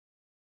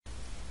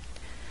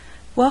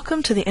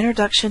Welcome to the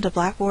Introduction to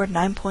Blackboard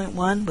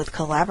 9.1 with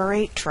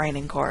Collaborate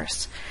training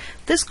course.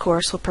 This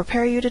course will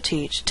prepare you to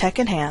teach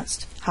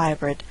tech-enhanced,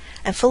 hybrid,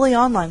 and fully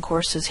online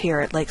courses here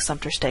at Lake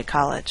Sumter State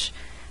College.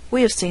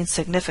 We have seen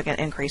significant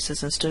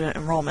increases in student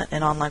enrollment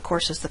in online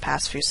courses the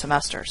past few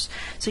semesters,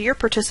 so your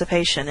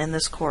participation in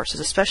this course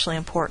is especially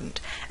important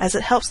as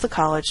it helps the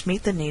college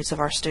meet the needs of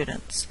our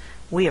students.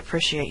 We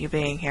appreciate you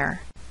being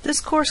here.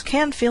 This course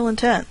can feel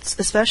intense,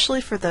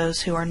 especially for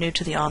those who are new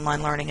to the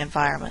online learning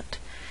environment.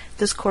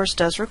 This course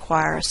does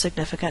require a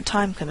significant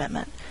time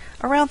commitment,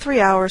 around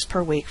 3 hours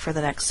per week for the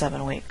next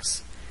 7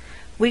 weeks.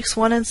 Weeks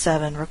 1 and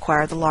 7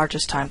 require the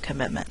largest time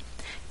commitment.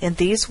 In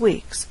these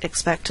weeks,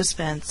 expect to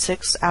spend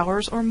 6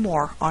 hours or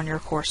more on your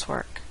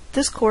coursework.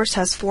 This course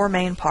has 4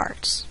 main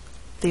parts: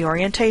 the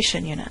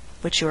orientation unit,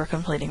 which you are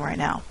completing right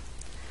now;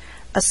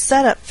 a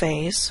setup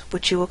phase,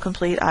 which you will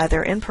complete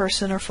either in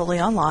person or fully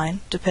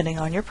online, depending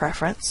on your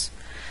preference;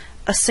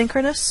 a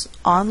synchronous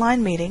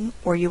online meeting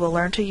where you will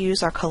learn to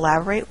use our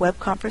Collaborate web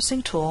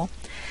conferencing tool;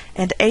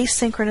 and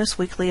asynchronous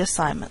weekly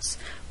assignments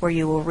where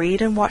you will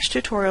read and watch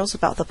tutorials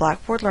about the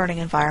Blackboard learning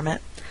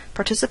environment,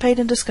 participate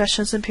in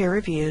discussions and peer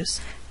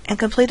reviews, and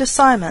complete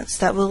assignments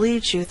that will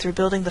lead you through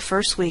building the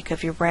first week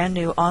of your brand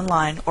new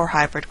online or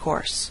hybrid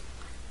course.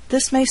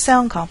 This may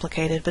sound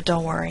complicated, but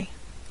don't worry.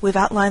 We've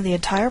outlined the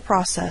entire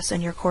process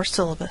in your course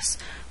syllabus,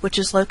 which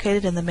is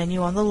located in the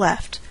menu on the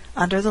left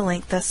under the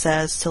link that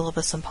says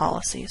Syllabus and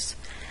Policies.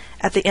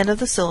 At the end of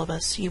the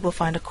syllabus, you will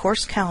find a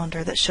course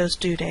calendar that shows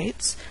due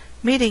dates,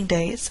 meeting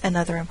dates, and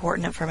other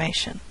important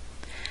information.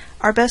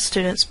 Our best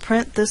students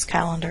print this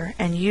calendar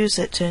and use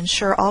it to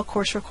ensure all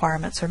course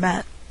requirements are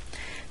met.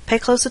 Pay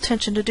close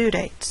attention to due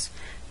dates.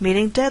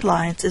 Meeting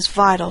deadlines is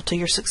vital to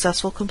your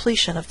successful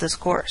completion of this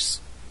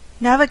course.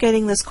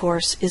 Navigating this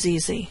course is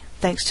easy,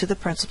 thanks to the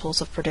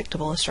principles of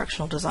predictable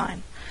instructional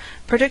design.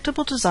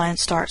 Predictable design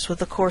starts with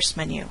the course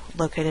menu,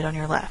 located on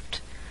your left.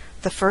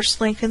 The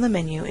first link in the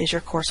menu is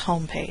your course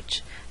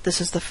homepage. This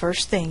is the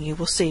first thing you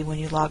will see when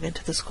you log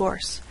into this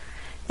course.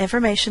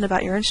 Information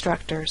about your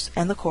instructors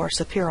and the course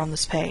appear on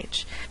this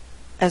page,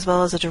 as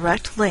well as a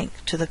direct link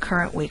to the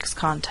current week's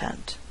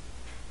content.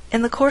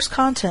 In the course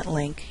content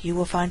link, you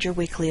will find your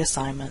weekly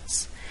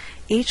assignments.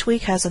 Each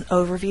week has an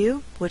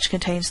overview, which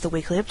contains the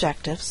weekly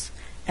objectives,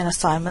 an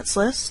assignments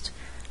list,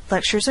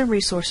 lectures and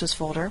resources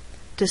folder,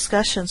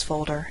 discussions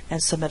folder,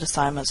 and submit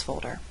assignments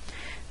folder.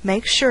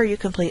 Make sure you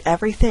complete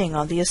everything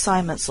on the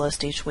assignments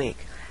list each week.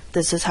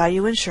 This is how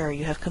you ensure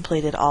you have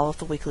completed all of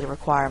the weekly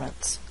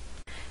requirements.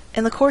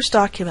 In the course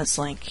documents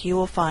link, you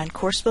will find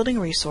course building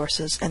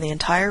resources and the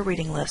entire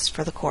reading list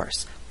for the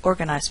course,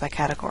 organized by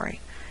category.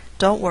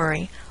 Don't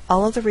worry,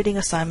 all of the reading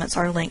assignments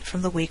are linked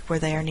from the week where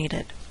they are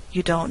needed.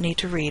 You don't need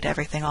to read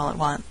everything all at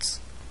once.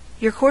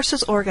 Your course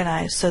is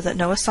organized so that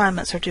no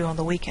assignments are due on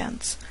the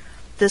weekends.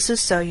 This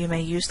is so you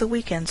may use the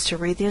weekends to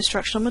read the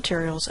instructional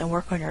materials and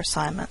work on your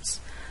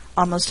assignments.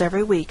 Almost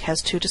every week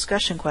has 2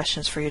 discussion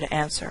questions for you to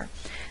answer.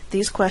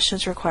 These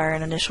questions require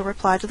an initial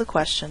reply to the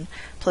question,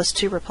 plus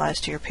 2 replies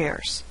to your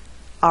peers.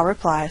 All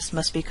replies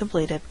must be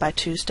completed by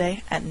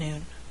Tuesday at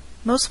noon.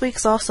 Most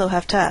weeks also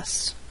have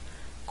tests.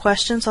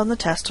 Questions on the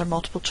test are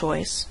multiple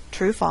choice,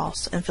 true,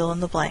 false, and fill in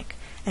the blank,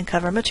 and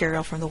cover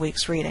material from the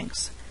week's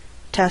readings.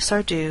 Tests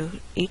are due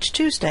each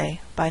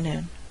Tuesday by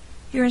noon.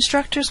 Your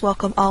instructors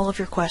welcome all of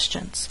your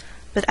questions,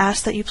 but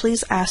ask that you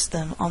please ask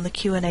them on the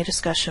Q&A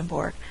discussion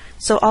board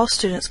so all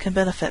students can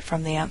benefit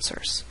from the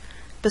answers.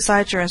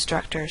 Besides your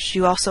instructors,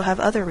 you also have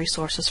other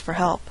resources for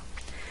help.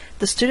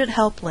 The Student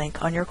Help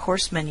link on your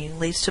course menu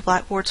leads to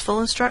Blackboard's full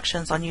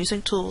instructions on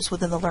using tools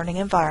within the learning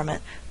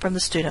environment from the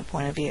student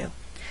point of view.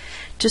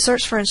 To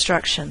search for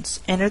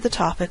instructions, enter the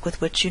topic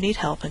with which you need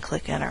help and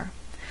click Enter.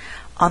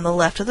 On the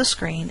left of the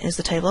screen is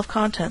the table of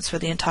contents for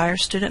the entire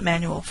student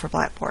manual for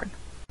Blackboard.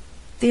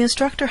 The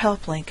Instructor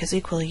Help link is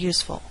equally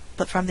useful,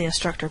 but from the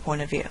instructor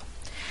point of view.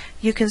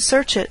 You can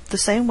search it the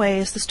same way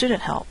as the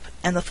Student Help,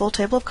 and the full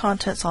table of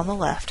contents on the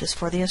left is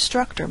for the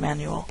Instructor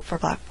Manual for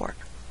Blackboard.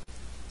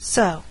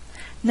 So,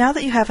 now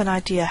that you have an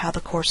idea how the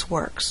course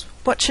works,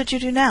 what should you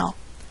do now?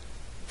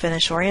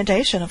 Finish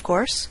orientation, of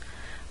course.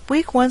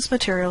 Week 1's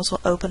materials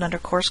will open under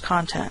Course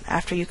Content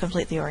after you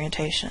complete the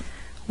orientation.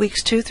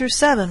 Weeks 2 through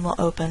 7 will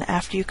open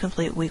after you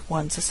complete Week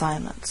 1's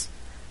assignments.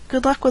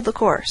 Good luck with the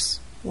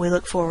course. We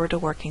look forward to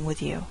working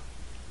with you.